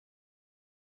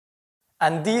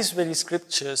And these very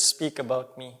scriptures speak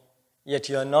about me, yet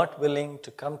you are not willing to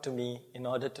come to me in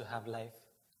order to have life.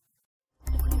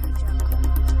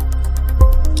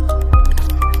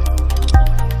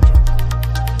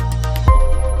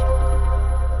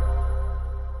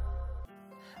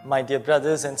 My dear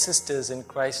brothers and sisters in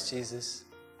Christ Jesus,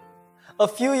 a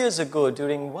few years ago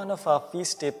during one of our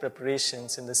feast day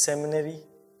preparations in the seminary,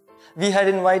 we had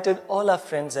invited all our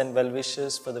friends and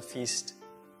well-wishers for the feast.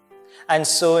 And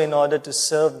so in order to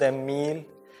serve them meal,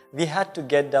 we had to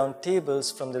get down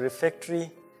tables from the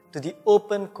refectory to the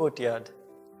open courtyard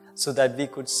so that we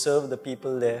could serve the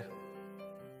people there.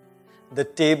 The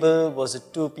table was a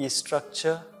two-piece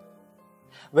structure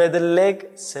where the leg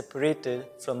separated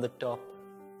from the top.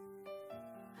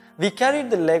 We carried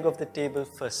the leg of the table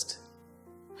first,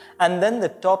 and then the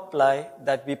top ply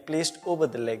that we placed over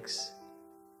the legs.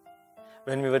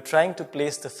 When we were trying to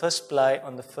place the first ply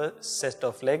on the first set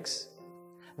of legs,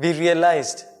 we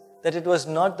realized that it was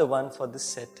not the one for this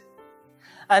set.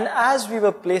 And as we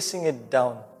were placing it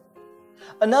down,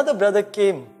 another brother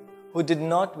came who did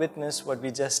not witness what we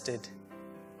just did.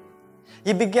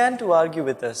 He began to argue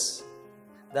with us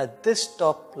that this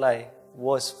top ply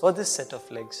was for this set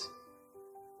of legs.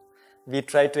 We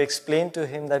tried to explain to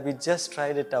him that we just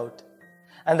tried it out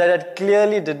and that it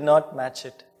clearly did not match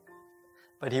it.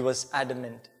 But he was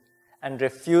adamant and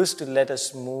refused to let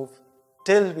us move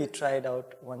till we tried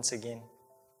out once again.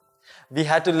 We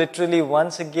had to literally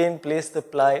once again place the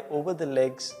ply over the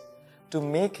legs to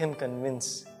make him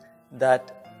convinced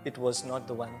that it was not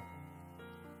the one.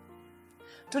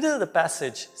 Today the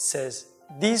passage says,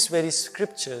 these very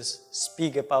scriptures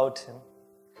speak about him,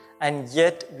 and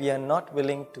yet we are not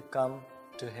willing to come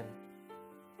to him.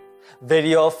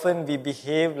 Very often we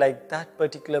behave like that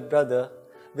particular brother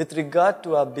with regard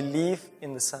to our belief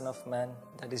in the Son of Man,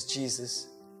 that is Jesus.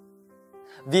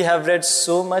 We have read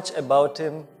so much about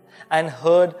him and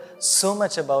heard so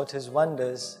much about his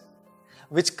wonders,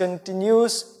 which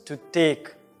continues to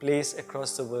take place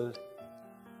across the world.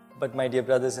 But my dear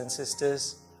brothers and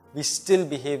sisters, we still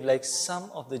behave like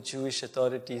some of the Jewish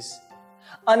authorities,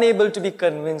 unable to be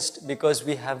convinced because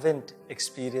we haven't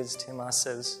experienced him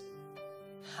ourselves.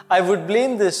 I would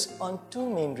blame this on two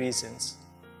main reasons.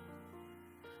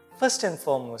 First and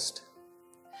foremost,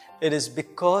 it is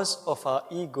because of our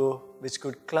ego which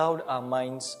could cloud our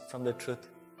minds from the truth,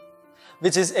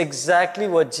 which is exactly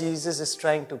what Jesus is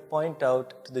trying to point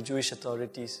out to the Jewish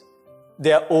authorities.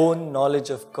 Their own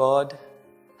knowledge of God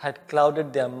had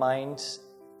clouded their minds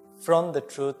from the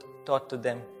truth taught to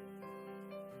them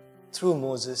through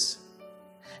Moses,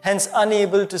 hence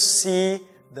unable to see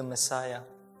the Messiah.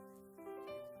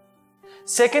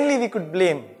 Secondly, we could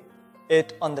blame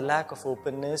it on the lack of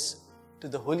openness to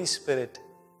the Holy Spirit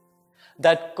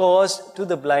that caused to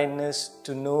the blindness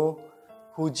to know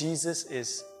who Jesus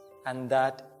is and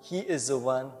that he is the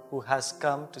one who has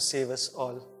come to save us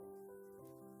all.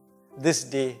 This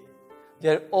day, we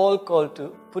are all called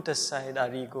to put aside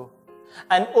our ego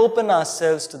and open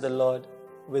ourselves to the Lord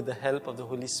with the help of the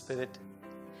Holy Spirit.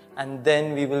 And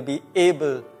then we will be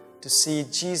able to see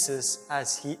Jesus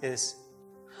as he is.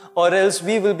 Or else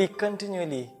we will be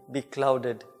continually be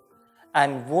clouded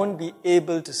and won't be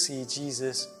able to see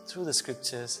Jesus through the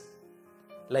scriptures.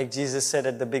 Like Jesus said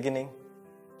at the beginning,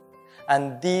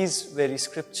 and these very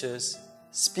scriptures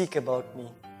speak about me,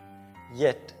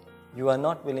 yet you are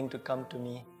not willing to come to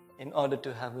me in order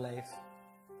to have life.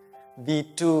 We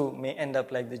too may end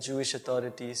up like the Jewish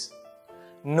authorities,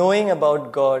 knowing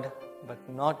about God but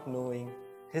not knowing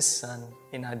his Son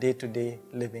in our day-to-day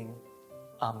living.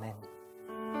 Amen.